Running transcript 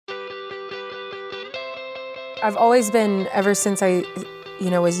I've always been, ever since I,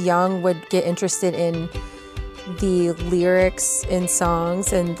 was young, would get interested in the lyrics in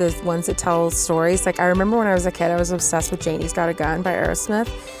songs and the ones that tell stories. Like, I remember when I was a kid, I was obsessed with Janie's Got a Gun by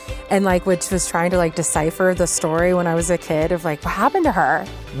Aerosmith, and which was trying to decipher the story when I was a kid of what happened to her.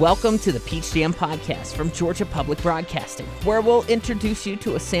 Welcome to the Peach Jam Podcast from Georgia Public Broadcasting, where we'll introduce you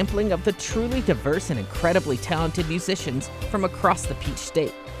to a sampling of the truly diverse and incredibly talented musicians from across the Peach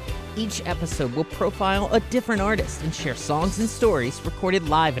State. Each episode will profile a different artist and share songs and stories recorded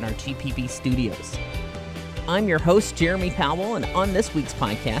live in our GPB studios. I'm your host, Jeremy Powell, and on this week's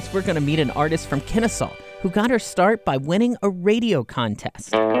podcast, we're going to meet an artist from Kennesaw who got her start by winning a radio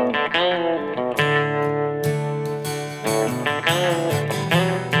contest.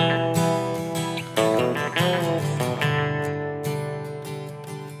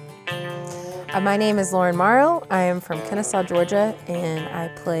 My name is Lauren Morrow. I am from Kennesaw, Georgia, and I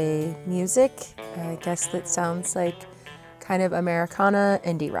play music. I guess that sounds like kind of Americana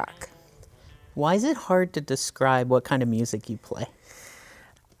indie rock. Why is it hard to describe what kind of music you play?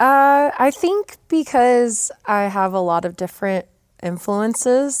 I think because I have a lot of different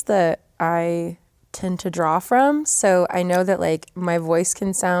influences that I tend to draw from. So I know that my voice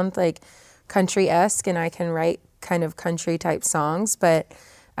can sound country-esque, and I can write kind of country type songs, but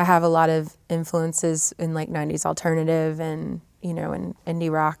I have a lot of influences in 90s alternative and, and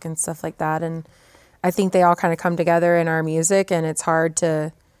indie rock and stuff like that. And I think they all kind of come together in our music, and it's hard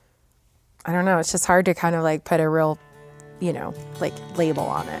to, I don't know, it's just hard to kind of put a real, label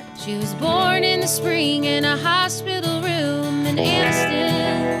on it. She was born in the spring in a hospital room in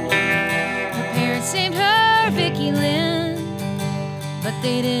Anniston. Her parents named her Vicky Lynn, but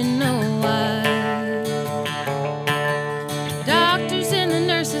they didn't know why. Doctors and the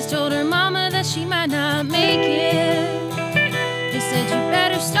nurses told her mama that she might not make it. They said you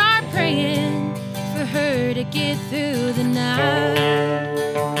better start praying for her to get through the night.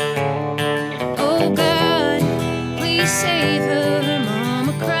 Oh God, please save her, her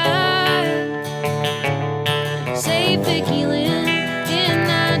mama cried. Save Vicky Lynn in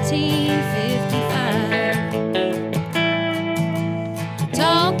 1955.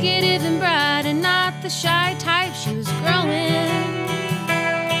 Talkative and bright and not the shy type, she was growing.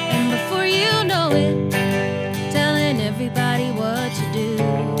 And before you know it, telling everybody what to do.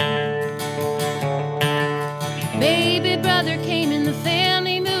 Baby brother came and the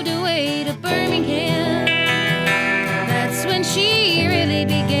family moved away to Birmingham. That's when she really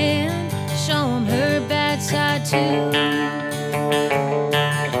began to show him her bad side too.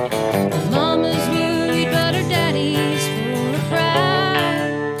 Mama's worried, but her daddy's full of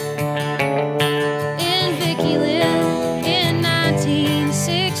pride. In Vicky Lynn in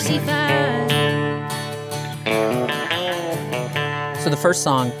 1965. So the first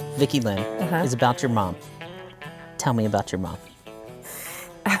song, Vicky Lynn, is about your mom. Tell me about your mom.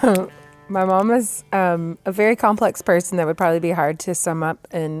 My mom is a very complex person that would probably be hard to sum up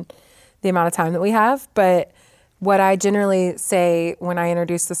in the amount of time that we have. But what I generally say when I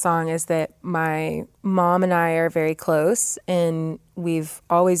introduce the song is that my mom and I are very close, and we've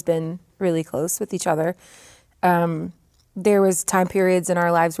always been really close with each other. There was time periods in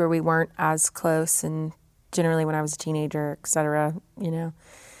our lives where we weren't as close, and generally when I was a teenager, et cetera,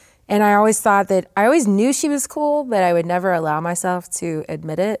 And I always thought that, I always knew she was cool, but I would never allow myself to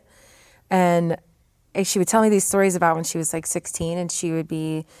admit it. And she would tell me these stories about when she was 16, and she would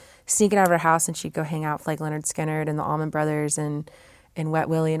be sneaking out of her house, and she'd go hang out with Leonard Skinner and the Allman Brothers and Wet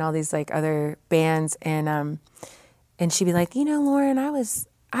Willie and all these other bands. And she'd be like, Lauren, I was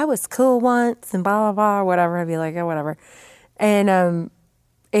cool once and blah, blah, blah, whatever. I'd be like, oh, whatever. And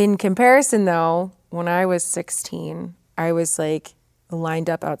in comparison, though, when I was 16, I was lined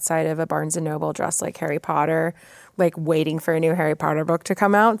up outside of a Barnes & Noble dressed like Harry Potter, waiting for a new Harry Potter book to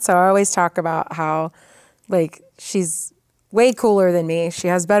come out. So I always talk about how, she's way cooler than me. She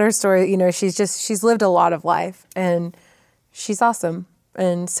has better story. She's lived a lot of life, and she's awesome.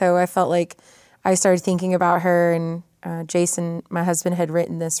 And so I felt like I started thinking about her, and Jason, my husband, had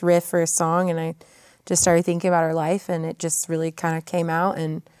written this riff for a song, and I just started thinking about her life, and it just really kind of came out.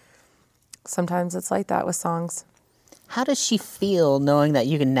 And sometimes it's like that with songs. How does she feel knowing that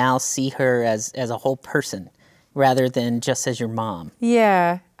you can now see her as a whole person rather than just as your mom?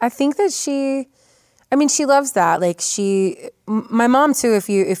 Yeah, I think that she loves that. My mom too, if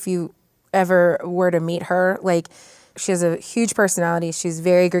you ever were to meet her, she has a huge personality. She's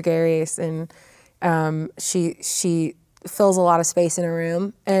very gregarious, and she fills a lot of space in a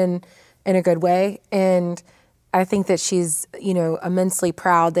room, and in a good way. And I think that she's, immensely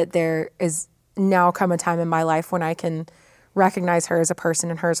proud that there is now come a time in my life when I can recognize her as a person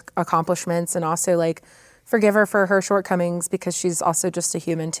and her accomplishments, and also forgive her for her shortcomings because she's also just a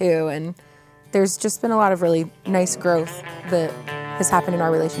human too. And there's just been a lot of really nice growth that has happened in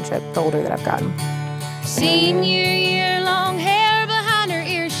our relationship the older that I've gotten. Senior year, long hair behind her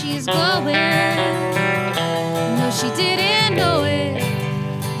ears, she's glowing. No, she didn't know it.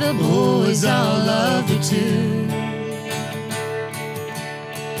 The boys all loved her too.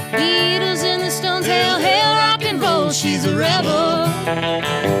 Beatles in the Stones, hail, hail, rock and roll, she's a rebel.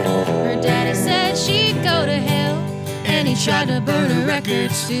 Her daddy said she'd go to hell, and he tried to burn her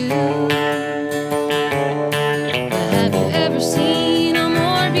records too. But have you ever seen a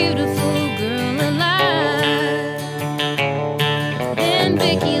more beautiful girl alive than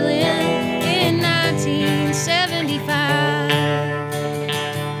Vicky Lynn in 1975?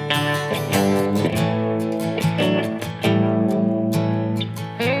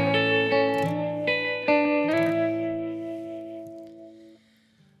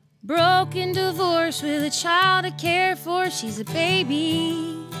 Broken divorce with a child to care for, she's a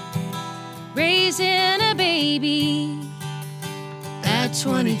baby, raising a baby at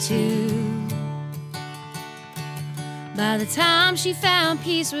 22. By the time she found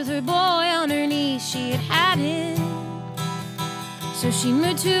peace with her boy on her knees, she had it. So she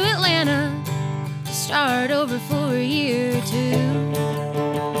moved to Atlanta to start over for a year or two.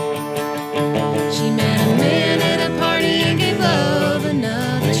 She met a man at a party and gave love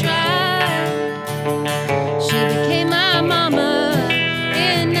another try. She became my mama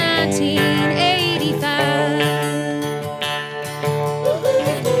in 1985.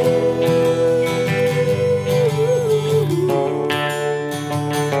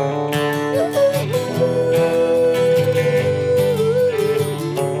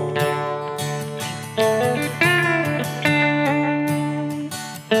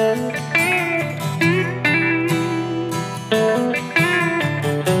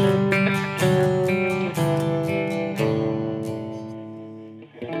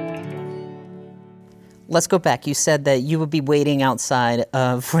 Let's go back. You said that you would be waiting outside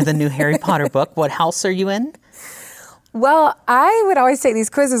for the new Harry Potter book. What house are you in? Well, I would always take these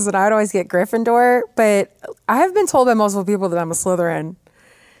quizzes and I would always get Gryffindor, but I have been told by multiple people that I'm a Slytherin.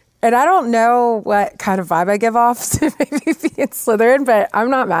 And I don't know what kind of vibe I give off to maybe being Slytherin, but I'm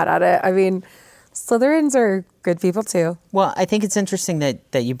not mad at it. I mean, Slytherins are good people too. Well, I think it's interesting that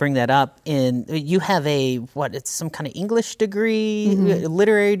you bring that up. You have it's some kind of English degree,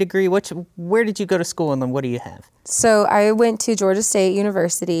 literary degree. Where did you go to school and then what do you have? So I went to Georgia State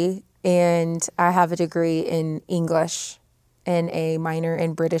University and I have a degree in English and a minor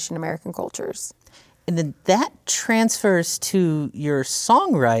in British and American cultures. And then that transfers to your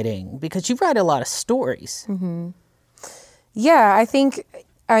songwriting because you write a lot of stories. Mm-hmm. Yeah, I think,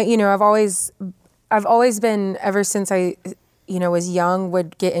 I've always been, ever since I, was young,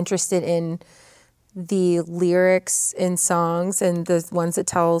 would get interested in the lyrics in songs and the ones that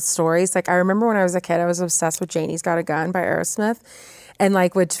tell stories. Like, I remember when I was a kid, I was obsessed with Janie's Got a Gun by Aerosmith. And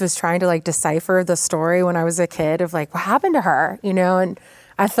which was trying to decipher the story when I was a kid of what happened to her, and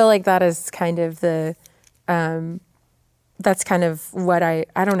I feel like that is kind of that's kind of what I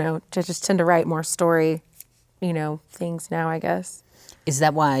don't know, to just tend to write more story, things now, I guess. Is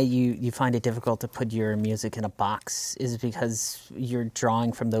that why you find it difficult to put your music in a box? Is it because you're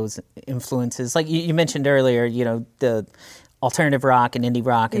drawing from those influences? Like you mentioned earlier, the alternative rock and indie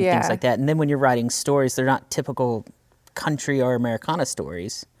rock and things like that. And then when you're writing stories, they're not typical country or Americana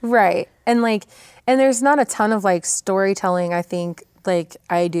stories. Right. And there's not a ton of storytelling, I think,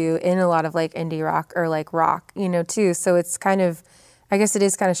 I do in a lot of indie rock or rock, too. So it's kind of, I guess it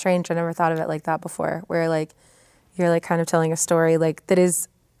is kind of strange. I never thought of it like that before, where you're kind of telling a story that is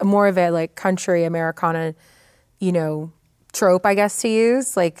more of a country Americana, trope, I guess, to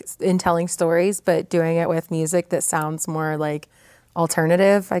use in telling stories, but doing it with music that sounds more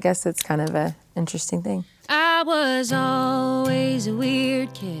alternative. I guess it's kind of a interesting thing. I was always a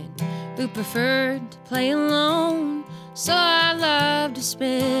weird kid who preferred to play alone. So I loved to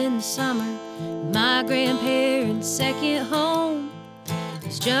spend the summer in my grandparents' second home. It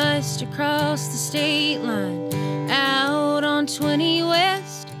was just across the state line, out on 20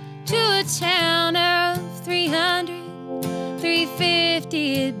 West, to a town of 300,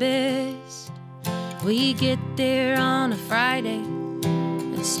 350 at best. We get there on a Friday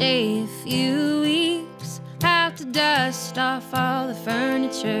and stay a few weeks, have to dust off all the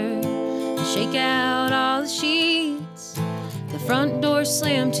furniture and shake out all the sheets. The front door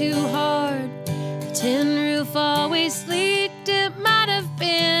slammed too hard, the tin roof always leaked. It might have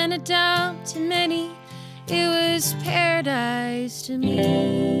been a dump to many, it was paradise to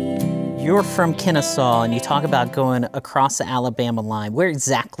me. You're from Kennesaw, and you talk about going across the Alabama line. Where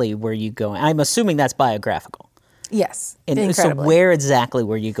exactly were you going? I'm assuming that's biographical. Yes, And incredibly. so where exactly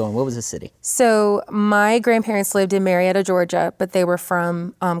were you going? What was the city? So my grandparents lived in Marietta, Georgia, but they were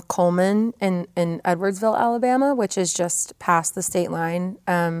from Coleman in Edwardsville, Alabama, which is just past the state line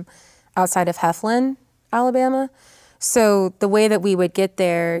outside of Heflin, Alabama. So the way that we would get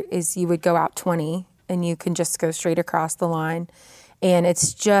there is you would go out 20 and you can just go straight across the line. And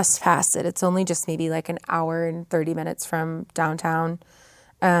it's just past it. It's only just maybe like an hour and 30 minutes from downtown.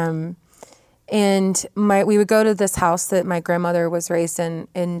 And we would go to this house that my grandmother was raised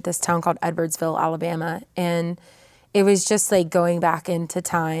in this town called Edwardsville, Alabama. And it was just like going back into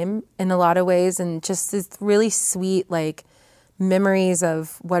time in a lot of ways, and just this really sweet like memories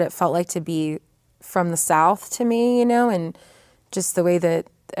of what it felt like to be from the South to me, and just the way that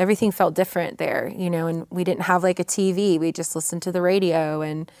everything felt different there, and we didn't have like a TV. We just listened to the radio,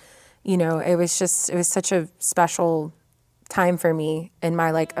 and, it was such a special time for me and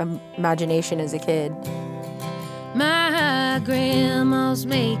my like imagination as a kid. My grandma's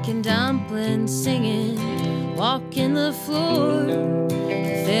making dumplings, singing, walking the floor.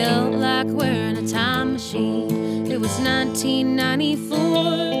 It felt like wearing a time machine. It was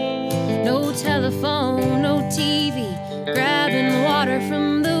 1994. No telephone, no TV, grabbing water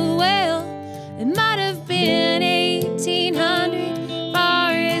from the well. It might have been 1800,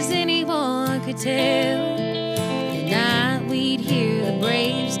 far as anyone could tell. We'd hear the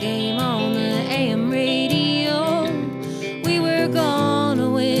Braves game on the AM radio. We were gonna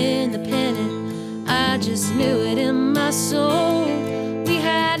win the pennant, I just knew it in my soul. We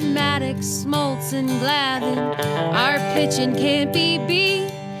had Maddox, Smoltz, and Glavine. Our pitching can't be beat,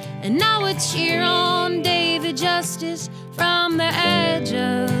 and I would cheer on David Justice from the edge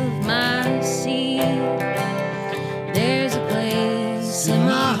of my seat. There's a place in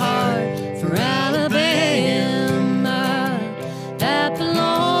my heart for Alabama that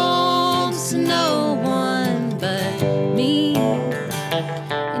belongs to no one but me.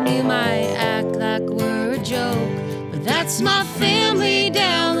 And you might act like we're a joke, but that's my family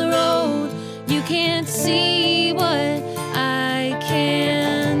down the road. You can't see what I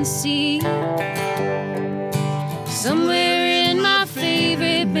can see. Somewhere in my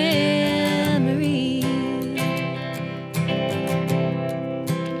favorite memory.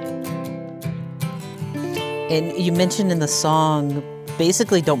 And you mentioned in the song,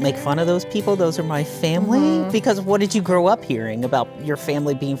 basically don't make fun of those people. Those are my family. Mm-hmm. Because what did you grow up hearing about your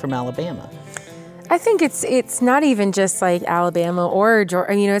family being from Alabama? I think it's not even just like Alabama or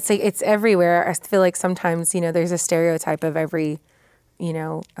Georgia. It's like it's everywhere. I feel like sometimes, there's a stereotype of every,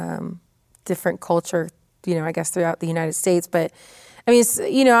 different culture, I guess throughout the United States. But I mean,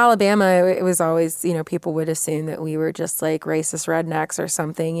 Alabama, it was always, people would assume that we were just like racist rednecks or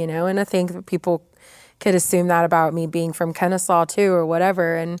something, and I think people could assume that about me being from Kennesaw too, or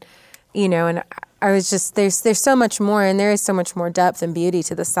whatever. And, and I was just, there's so much more, and there is so much more depth and beauty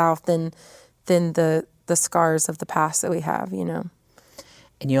to the South than the scars of the past that we have, And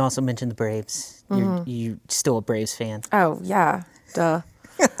you also mentioned the Braves. Mm-hmm. You're still a Braves fan. Oh, yeah. Duh.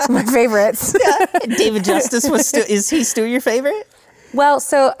 My favorites. Yeah. David Justice is he still your favorite? Well,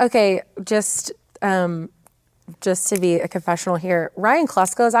 so, okay, just to be a confessional here, Ryan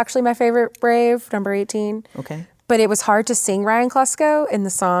Klesko is actually my favorite Brave, number 18. Okay. But it was hard to sing Ryan Klesko in the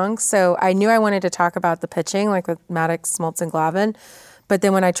song, so I knew I wanted to talk about the pitching, like with Maddox, Smoltz, and Glavine. But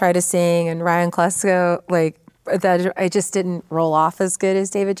then when I tried to sing and Ryan Klesko, like, that I just didn't roll off as good as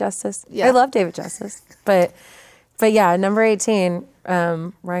David Justice. Yeah. I love David Justice. But yeah, number 18,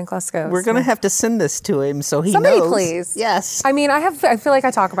 Ryan Klesko. We're going to have to send this to him so he Somebody knows. Somebody please. Yes. I mean, I feel like I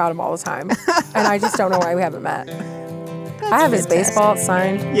talk about him all the time. And I just don't know why we haven't met. I have his baseball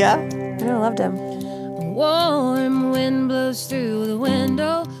signed. Yeah? I loved him. A warm wind blows through the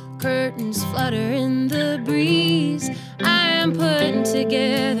window. Curtains flutter in the breeze. I am putting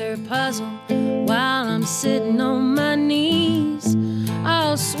together a puzzle while I'm sitting on my knees.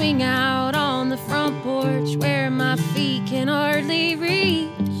 I'll swing out on the front porch where my feet can hardly reach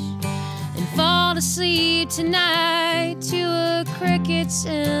and fall asleep tonight to a cricket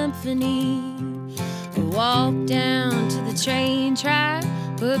symphony. Walk down to the train track,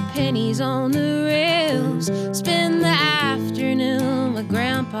 put pennies on the rails, spend the afternoon with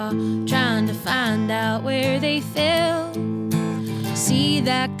Grandpa trying to find out where they fell. See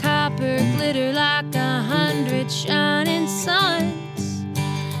that copper glitter like 100 shining suns,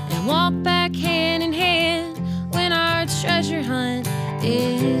 and walk back hand in hand when our treasure hunt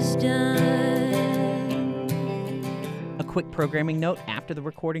is done. quick programming note, after the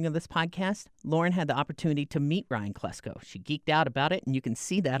recording of this podcast, Lauren had the opportunity to meet Ryan Klesko. She geeked out about it, and you can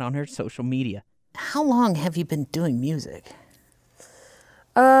see that on her social media. How long have you been doing music?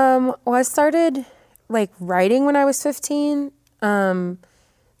 Well, I started writing when I was 15.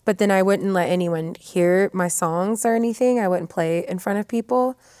 But then I wouldn't let anyone hear my songs or anything. I wouldn't play in front of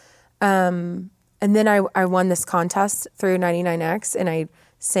people. And then I won this contest through 99X, and I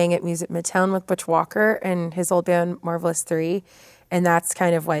sang at Music Midtown with Butch Walker and his old band Marvelous 3. And that's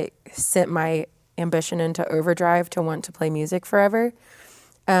kind of sent my ambition into overdrive to want to play music forever.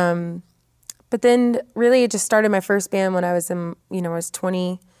 But then really it just started my first band when I was I was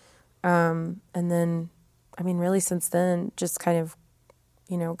 20. And then, really since then, just kind of,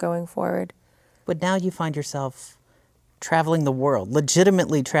 going forward. But now you find yourself traveling the world,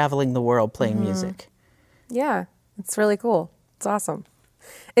 legitimately traveling the world playing music. Yeah, it's really cool. It's awesome.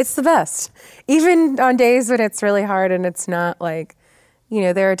 It's the best. Even on days when it's really hard and it's not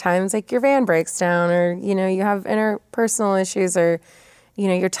there are times your van breaks down or, you have interpersonal issues or,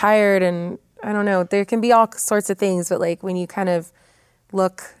 you're tired and I don't know, there can be all sorts of things, but when you kind of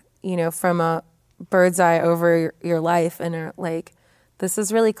look, from a bird's eye over your life and are this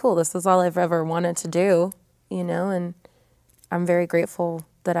is really cool. This is all I've ever wanted to do, and I'm very grateful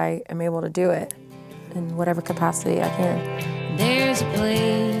that I am able to do it in whatever capacity I can. There's a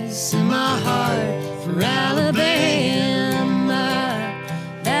place in my heart for Alabama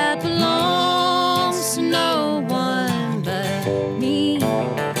that belongs to no one but me.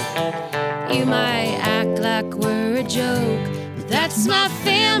 You might act like we're a joke, but that's my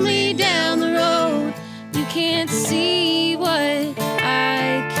family down the road. You can't see what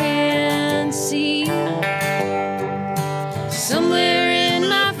I can see. Somewhere in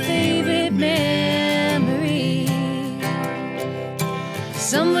my favorite memory.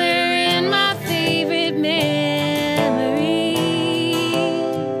 Somewhere in my favorite memory.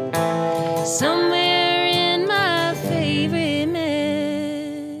 Somewhere in my favorite memory.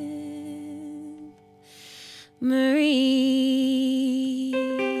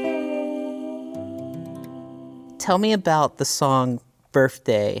 Tell me about the song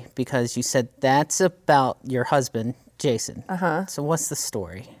Birthday, because you said that's about your husband, Jason. So what's the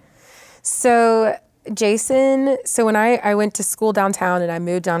story? So Jason, when I went to school downtown and I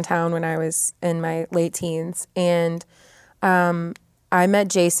moved downtown when I was in my late teens, and I met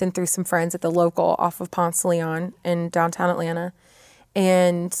Jason through some friends at the local off of Ponce de Leon in downtown Atlanta.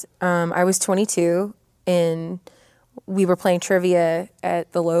 And I was 22 and we were playing trivia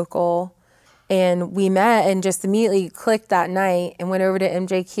at the local. And we met and just immediately clicked that night and went over to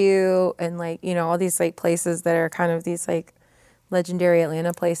MJQ and all these places that are kind of these legendary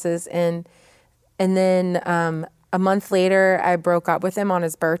Atlanta places. And then a month later, I broke up with him on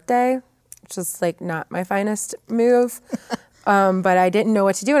his birthday, which is not my finest move. But I didn't know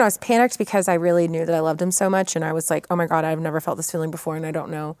what to do. And I was panicked because I really knew that I loved him so much. And I was like, oh my God, I've never felt this feeling before and I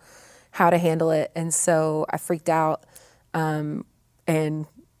don't know how to handle it. And so I freaked out and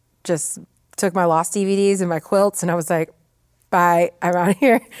just took my lost DVDs and my quilts, and I was like, bye, I'm out of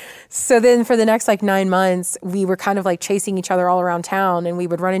here. So then for the next 9 months, we were kind of chasing each other all around town, and we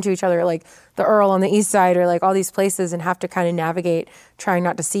would run into each other at the Earl on the east side or all these places and have to kind of navigate trying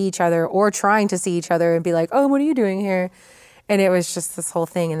not to see each other or trying to see each other and be like, oh, what are you doing here? And it was just this whole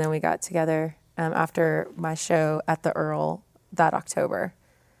thing. And then we got together after my show at the Earl that October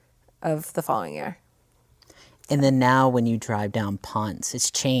of the following year. And then now when you drive down Ponce, it's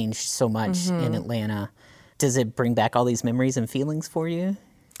changed so much in Atlanta. Does it bring back all these memories and feelings for you?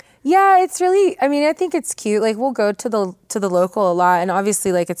 Yeah, it's really, I think it's cute. We'll go to the local a lot. And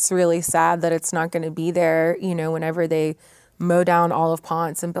obviously, it's really sad that it's not going to be there, whenever they mow down all of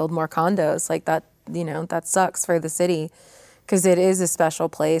Ponce and build more condos. That sucks for the city because it is a special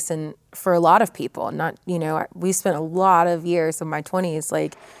place. And for a lot of people, we spent a lot of years of my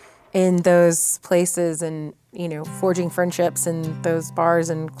 20s, in those places and, forging friendships in those bars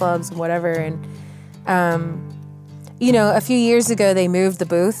and clubs and whatever. And, a few years ago, they moved the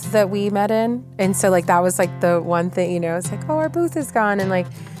booth that we met in. And so, that was, the one thing, it's oh, our booth is gone. And,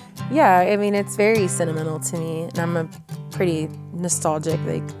 it's very sentimental to me. And I'm a pretty nostalgic,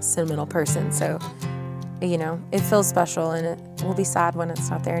 sentimental person. So, it feels special. And it will be sad when it's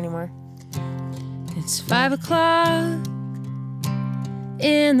not there anymore. It's 5 o'clock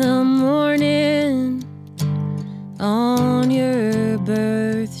in the morning on your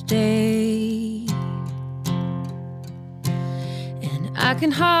birthday, and I can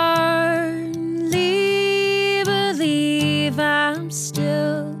hardly believe I'm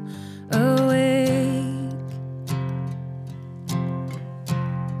still awake,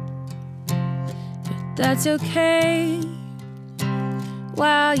 but that's okay.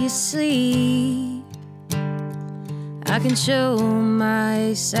 while you sleep. I can show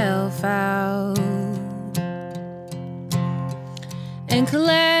myself out and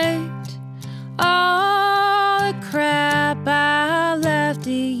collect all the crap I left at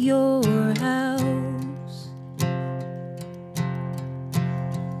your house.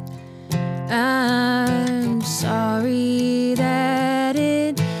 I'm sorry that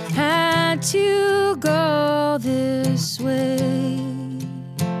it had to go this way.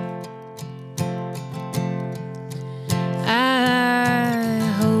 I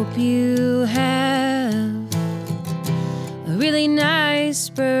hope you have a really nice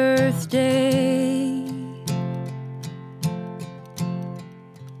birthday,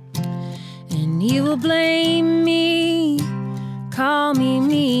 and you will blame me, call me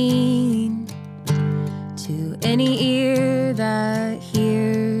mean to any ear that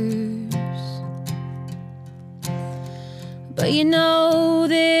hears. But you know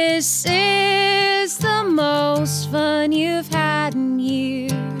this is the most fun you've had in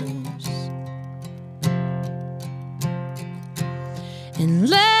years. And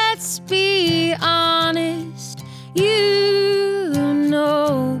let's be honest, you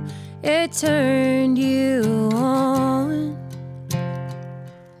know it turned you on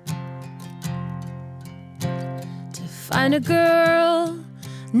to find a girl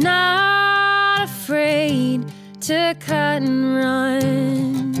not afraid to cut and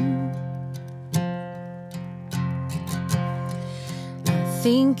run. I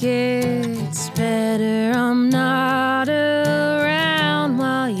think it's better I'm not around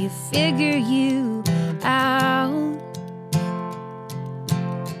while you figure you out.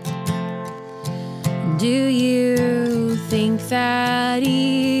 Do you think that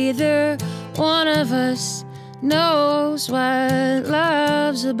either one of us knows what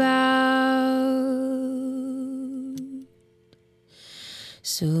love's about?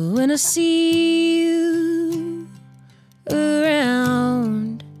 So when I see you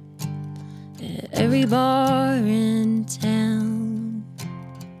around at every bar in town,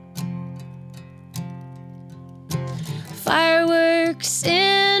 fireworks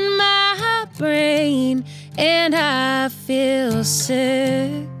in my brain and I feel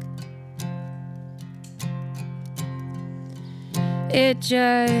sick, it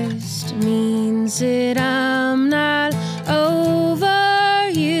just means that I'm not over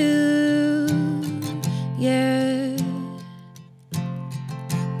you yet.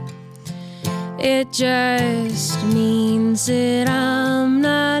 It just means that I'm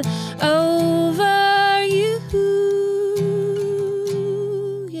not over you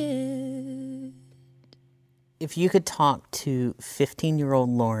yet. If you could talk to 15-year-old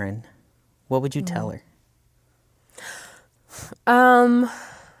Lauren, what would you tell her?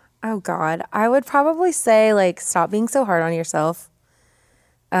 Oh God, I would probably say, like, stop being so hard on yourself.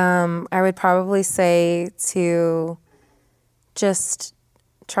 I would probably say to just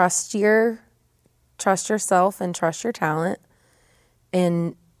trust yourself and trust your talent,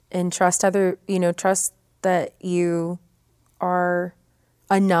 and trust trust that you are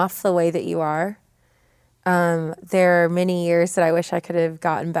enough the way that you are. There are many years that I wish I could have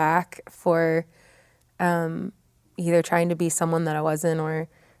gotten back for, either trying to be someone that I wasn't,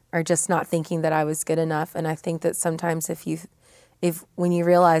 or just not thinking that I was good enough. And I think that sometimes when you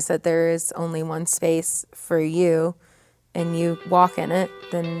realize that there is only one space for you and you walk in it,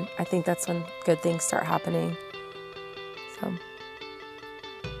 then I think that's when good things start happening. So,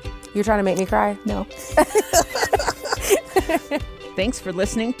 you're trying to make me cry? No. Thanks for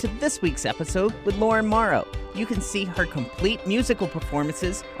listening to this week's episode with Lauren Morrow. You can see her complete musical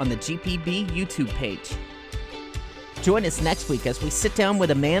performances on the GPB YouTube page. Join us next week as we sit down with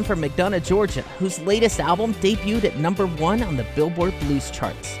a man from McDonough, Georgia, whose latest album debuted at #1 on the Billboard Blues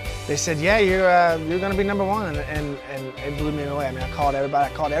charts. They said, yeah, you're going to be #1, and it blew me away. I mean, I called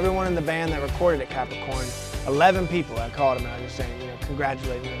everybody. I called everyone in the band that recorded at Capricorn. 11 people. I called them, and I was just saying,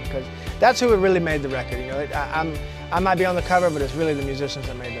 congratulating them, because that's who really made the record. I might be on the cover, but it's really the musicians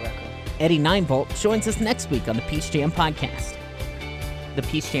that made the record. Eddie Ninevolt joins us next week on the Peach Jam Podcast. The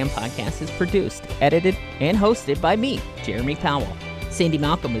Peach Jam Podcast is produced, edited, and hosted by me, Jeremy Powell. Sandy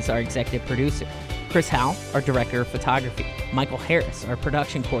Malcolm is our executive producer. Chris Howe, our director of photography. Michael Harris, our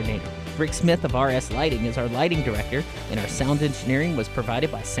production coordinator. Rick Smith of RS Lighting is our lighting director, and our sound engineering was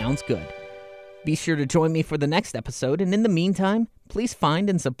provided by Sounds Good. Be sure to join me for the next episode, and in the meantime, please find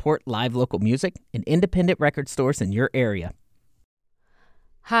and support live local music and independent record stores in your area.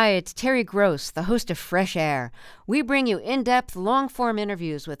 Hi, it's Terry Gross, the host of Fresh Air. We bring you in-depth, long-form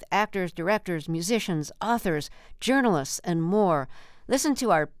interviews with actors, directors, musicians, authors, journalists, and more. Listen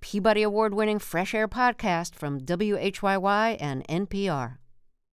to our Peabody Award-winning Fresh Air podcast from WHYY and NPR.